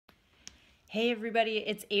Hey everybody,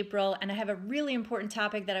 it's April, and I have a really important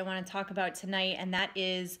topic that I want to talk about tonight, and that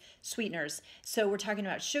is sweeteners. So we're talking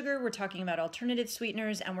about sugar, we're talking about alternative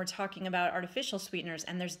sweeteners, and we're talking about artificial sweeteners,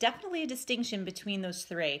 and there's definitely a distinction between those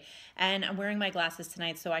three. And I'm wearing my glasses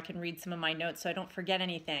tonight so I can read some of my notes so I don't forget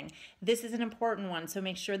anything. This is an important one, so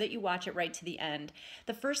make sure that you watch it right to the end.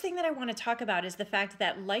 The first thing that I want to talk about is the fact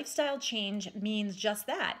that lifestyle change means just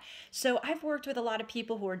that. So I've worked with a lot of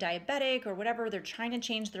people who are diabetic or whatever, they're trying to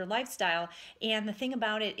change their lifestyle. And the thing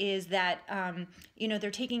about it is that, they're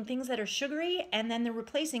taking things that are sugary and then they're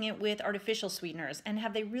replacing it with artificial sweeteners. And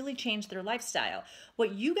have they really changed their lifestyle?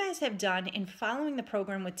 What you guys have done in following the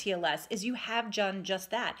program with TLS is you have done just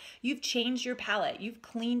that. You've changed your palate. You've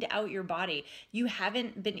cleaned out your body. You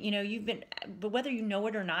haven't been, but whether you know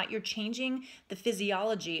it or not, you're changing the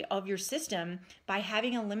physiology of your system by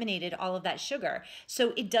having eliminated all of that sugar.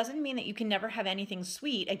 So it doesn't mean that you can never have anything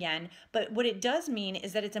sweet again, but what it does mean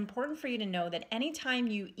is that it's important for you to know that anytime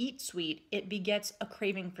you eat sweet, it begets a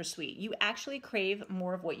craving for sweet. You actually crave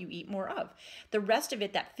more of what you eat more of. The rest of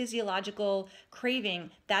it, that physiological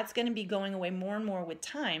craving, that's going to be going away more and more with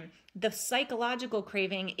time. The psychological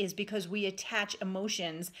craving is because we attach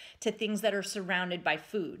emotions to things that are surrounded by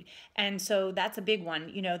food. And so that's a big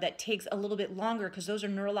one, that takes a little bit longer because those are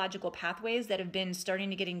neurological pathways that have been starting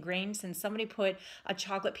to get ingrained since somebody put a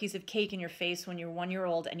chocolate piece of cake in your face when you're 1 year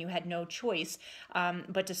old and you had no choice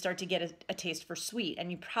but to start to get a taste for sweet. And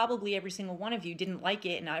you probably, every single one of you, didn't like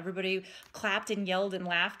it. And everybody clapped and yelled and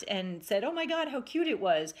laughed and said, oh my God, how cute it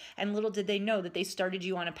was. And little did they know that they started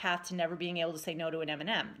you on a path to never being able to say no to an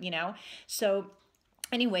M&M, So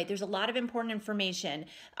anyway, there's a lot of important information.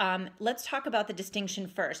 Let's talk about the distinction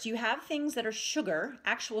first. You have things that are sugar,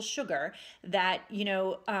 actual sugar, that,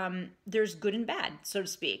 there's good and bad, so to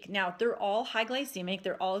speak. Now, they're all high glycemic.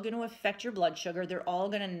 They're all going to affect your blood sugar. They're all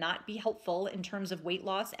going to not be helpful in terms of weight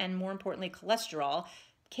loss and, more importantly, cholesterol.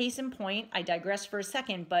 Case in point, I digress for a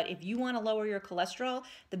second, but if you want to lower your cholesterol,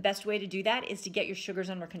 the best way to do that is to get your sugars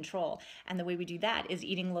under control. And the way we do that is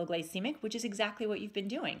eating low glycemic, which is exactly what you've been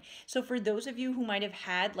doing. So for those of you who might have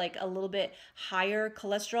had like a little bit higher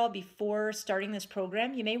cholesterol before starting this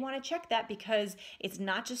program, you may want to check that because it's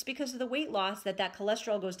not just because of the weight loss that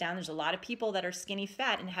cholesterol goes down. There's a lot of people that are skinny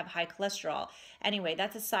fat and have high cholesterol. Anyway,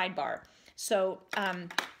 that's a sidebar. So,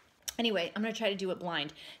 anyway, I'm going to try to do it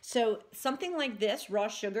blind. So something like this, raw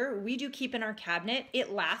sugar, we do keep in our cabinet.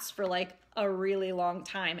 It lasts for like a really long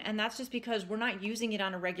time. And that's just because we're not using it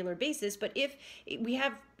on a regular basis. But if we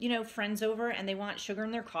have, friends over and they want sugar in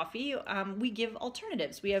their coffee, we give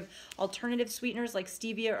alternatives. We have alternative sweeteners like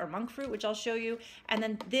stevia or monk fruit, which I'll show you. And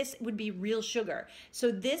then this would be real sugar. So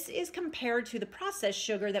this is compared to the processed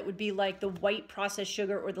sugar that would be like the white processed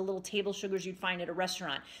sugar or the little table sugars you'd find at a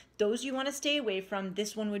restaurant. Those you want to stay away from.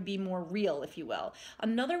 This one would be more real, if you will.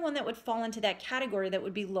 Another one that would fall into that category that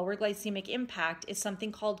would be lower glycemic impact is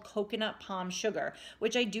something called coconut palm sugar,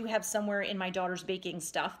 which I do have somewhere in my daughter's baking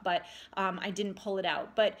stuff, but I didn't pull it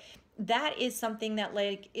out. But that is something that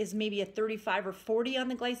like is maybe a 35 or 40 on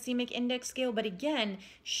the glycemic index scale. But again,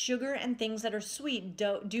 sugar and things that are sweet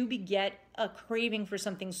do beget a craving for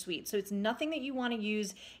something sweet. So it's nothing that you want to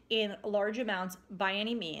use in large amounts by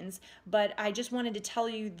any means, but I just wanted to tell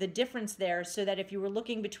you the difference there so that if you were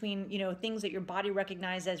looking between, things that your body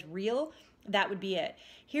recognizes as real, that would be it.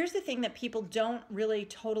 Here's the thing that people don't really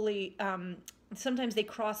totally, sometimes they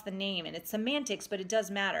cross the name and it's semantics, but it does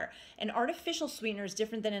matter. An artificial sweetener is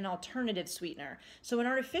different than an alternative sweetener. So an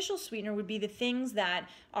artificial sweetener would be the things that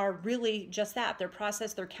are really just that. They're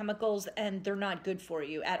processed, they're chemicals, and they're not good for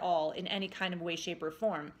you at all in any kind of way, shape, or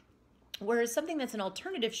form. Whereas something that's an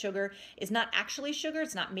alternative sugar is not actually sugar.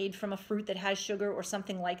 It's not made from a fruit that has sugar or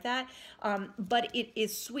something like that, but it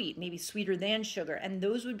is sweet, maybe sweeter than sugar. And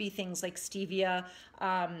those would be things like stevia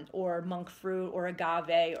or monk fruit or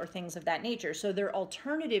agave or things of that nature. So they're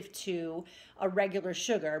alternative to a regular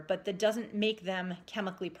sugar, but that doesn't make them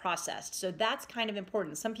chemically processed. So that's kind of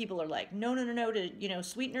important. Some people are like, no to,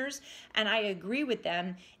 sweeteners. And I agree with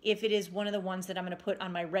them if it is one of the ones that I'm going to put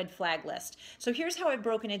on my red flag list. So here's how I've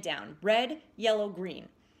broken it down. Red, yellow, green.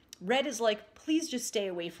 Red is like, please just stay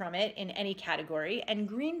away from it in any category. And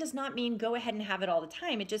green does not mean go ahead and have it all the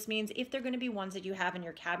time. It just means if they're going to be ones that you have in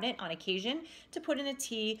your cabinet on occasion to put in a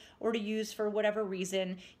tea or to use for whatever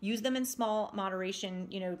reason, use them in small moderation,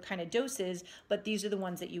 kind of doses, but these are the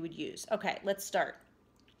ones that you would use. Okay, let's start.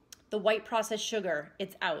 The white processed sugar,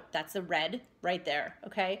 it's out. That's the red right there,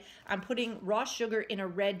 okay? I'm putting raw sugar in a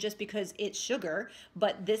red just because it's sugar,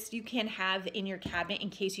 but this you can have in your cabinet in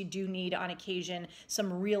case you do need on occasion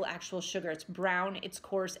some real actual sugar. It's brown, it's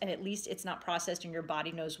coarse, and at least it's not processed and your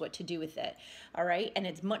body knows what to do with it, all right? And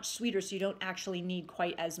it's much sweeter, so you don't actually need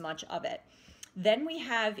quite as much of it. Then we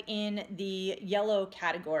have in the yellow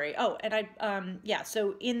category,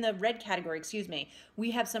 so in the red category, excuse me, we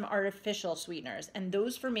have some artificial sweeteners, and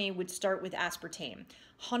those for me would start with aspartame.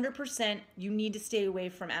 100% you need to stay away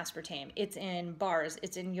from aspartame. It's in bars,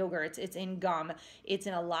 it's in yogurts, it's in gum, it's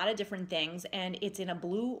in a lot of different things, and it's in a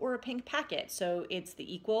blue or a pink packet. So it's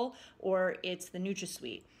the Equal or it's the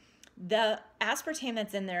NutraSweet. The aspartame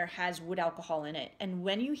that's in there has wood alcohol in it, and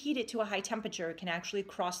when you heat it to a high temperature, it can actually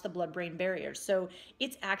cross the blood-brain barrier. So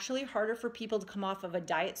it's actually harder for people to come off of a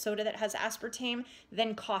diet soda that has aspartame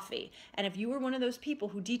than coffee. And if you were one of those people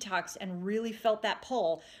who detoxed and really felt that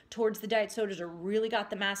pull towards the diet sodas or really got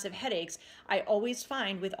the massive headaches, I always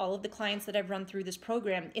find with all of the clients that I've run through this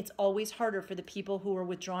program, it's always harder for the people who are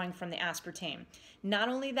withdrawing from the aspartame. Not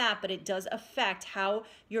only that, but it does affect how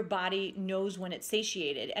your body knows when it's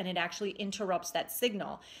satiated, and it actually interrupts that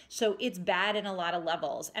signal. So it's bad in a lot of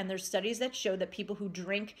levels. And there's studies that show that people who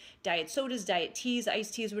drink diet sodas, diet teas,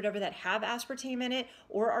 iced teas, whatever that have aspartame in it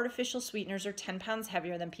or artificial sweeteners are 10 pounds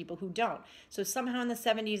heavier than people who don't. So somehow in the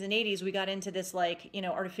 70s and 80s, we got into this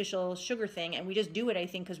artificial sugar thing, and we just do it, I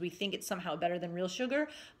think, because we think it's somehow better than real sugar,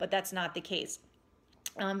 but that's not the case.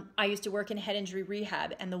 I used to work in head injury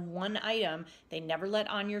rehab, and the one item they never let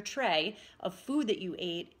on your tray of food that you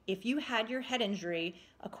ate, if you had your head injury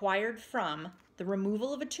acquired from the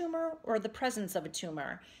removal of a tumor or the presence of a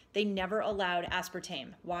tumor, they never allowed aspartame.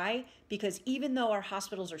 Why? Because even though our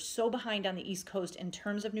hospitals are so behind on the East Coast in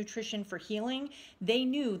terms of nutrition for healing, they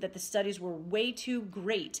knew that the studies were way too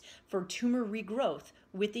great for tumor regrowth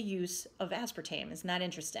with the use of aspartame. Isn't that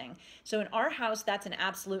interesting? So in our house, that's an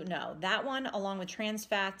absolute no. That one, along with trans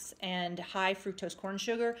fats and high fructose corn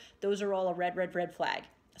sugar, those are all a red, red, red flag.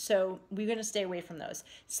 So we're going to stay away from those.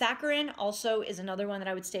 Saccharin also is another one that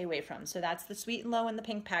I would stay away from. So that's the Sweet and Low in the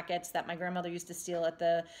pink packets that my grandmother used to steal at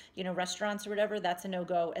the restaurants or whatever. That's a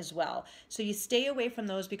no-go as well. So you stay away from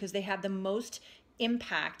those because they have the most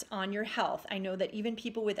impact on your health. I know that even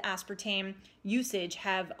people with aspartame usage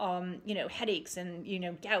have headaches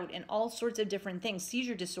and gout and all sorts of different things,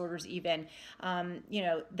 seizure disorders even,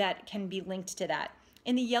 that can be linked to that.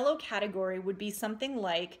 In the yellow category would be something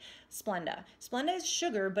like Splenda. Splenda is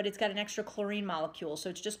sugar, but it's got an extra chlorine molecule, so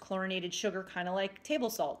it's just chlorinated sugar, kind of like table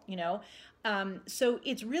salt, So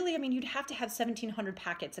it's really, you'd have to have 1,700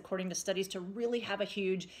 packets, according to studies, to really have a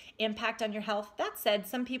huge impact on your health. That said,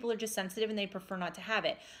 some people are just sensitive and they prefer not to have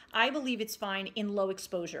it. I believe it's fine in low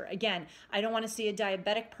exposure. Again, I don't want to see a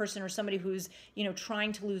diabetic person or somebody who's,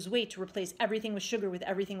 trying to lose weight to replace everything with sugar with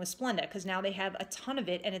everything with Splenda, because now they have a ton of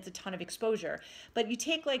it and it's a ton of exposure. But you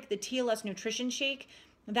take like the TLS Nutrition Shake,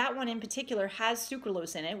 that one in particular has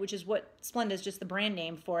sucralose in it, which is what Splenda is just the brand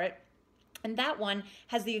name for it. And that one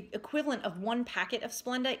has the equivalent of one packet of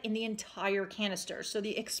Splenda in the entire canister. So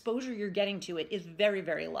the exposure you're getting to it is very,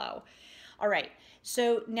 very low. All right,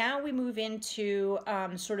 so now we move into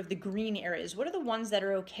sort of the green areas. What are the ones that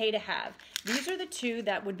are okay to have? These are the two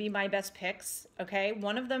that would be my best picks, okay?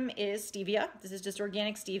 One of them is stevia. This is just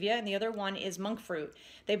organic stevia, and the other one is monk fruit.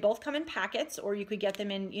 They both come in packets, or you could get them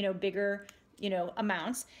in, bigger,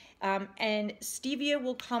 amounts. And stevia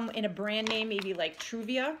will come in a brand name, maybe like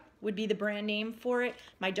Truvia would be the brand name for it.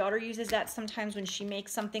 My daughter uses that sometimes when she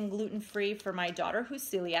makes something gluten-free for my daughter who's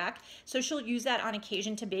celiac. So she'll use that on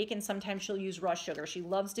occasion to bake, and sometimes she'll use raw sugar. She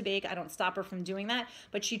loves to bake. I don't stop her from doing that,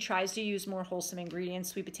 but she tries to use more wholesome ingredients,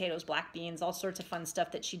 sweet potatoes, black beans, all sorts of fun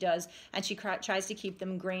stuff that she does, and she tries to keep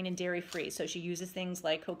them grain and dairy-free. So she uses things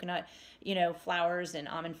like coconut, flours and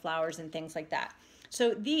almond flours and things like that.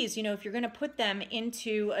 So these, if you're going to put them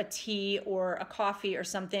into a tea or a coffee or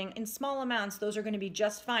something in small amounts, those are going to be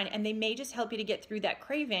just fine. And they may just help you to get through that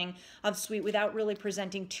craving of sweet without really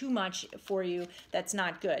presenting too much for you that's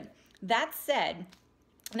not good. That said,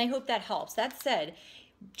 and I hope that helps, that said,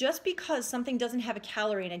 just because something doesn't have a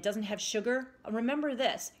calorie and it doesn't have sugar, remember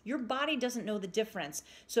this, your body doesn't know the difference.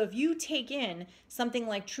 So if you take in something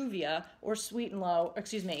like Truvia or Sweet and Low,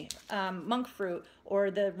 monk fruit,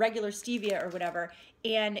 or the regular stevia or whatever,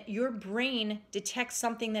 and your brain detects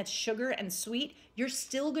something that's sugar and sweet, you're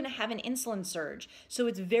still going to have an insulin surge. So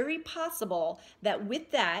it's very possible that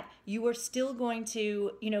with that, you are still going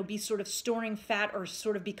to, be sort of storing fat or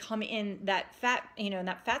sort of become in that fat, in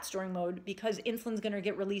that fat storing mode, because insulin's going to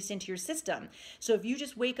get released into your system. So if you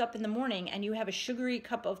just wake up in the morning and you have a sugary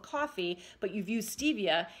cup of coffee, but you've used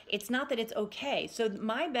stevia, it's not that it's okay. So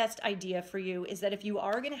my best idea for you is that if you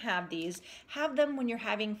are going to have these, have them when you're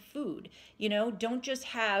having food. Don't just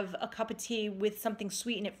have a cup of tea with something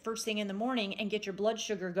sweet in it first thing in the morning and get your blood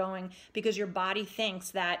sugar going, because your body thinks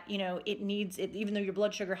that, it needs it, even though your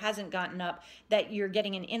blood sugar hasn't gotten up, that you're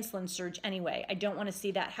getting an insulin surge anyway. I don't want to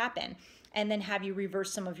see that happen, and then have you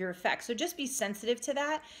reverse some of your effects. So just be sensitive to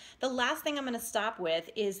that. The last thing I'm going to stop with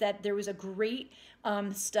is that there was a great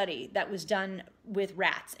study that was done with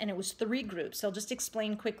rats, and it was 3 groups. So I'll just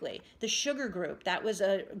explain quickly. The sugar group, that was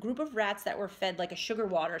a group of rats that were fed like a sugar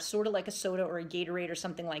water, sort of like a soda or a Gatorade or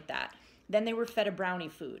something like that. Then they were fed a brownie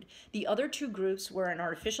food. The other 2 groups were an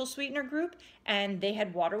artificial sweetener group, and they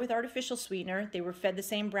had water with artificial sweetener. They were fed the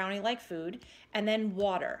same brownie-like food, and then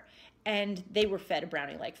water. And they were fed a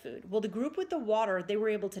brownie-like food. Well, the group with the water, they were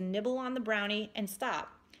able to nibble on the brownie and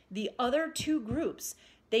stop. The other 2 groups,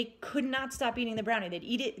 they could not stop eating the brownie. They'd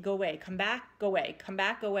eat it, go away, come back, go away, come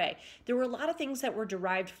back, go away. There were a lot of things that were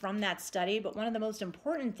derived from that study, but one of the most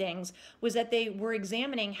important things was that they were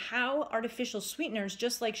examining how artificial sweeteners,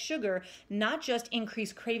 just like sugar, not just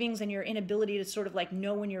increase cravings and your inability to sort of like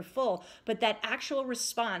know when you're full, but that actual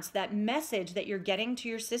response, that message that you're getting to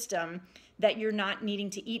your system that you're not needing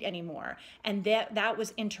to eat anymore. And that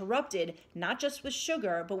was interrupted, not just with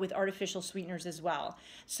sugar, but with artificial sweeteners as well.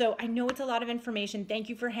 So I know it's a lot of information. Thank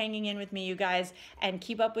you for hanging in with me, you guys, and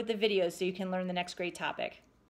keep up with the videos so you can learn the next great topic.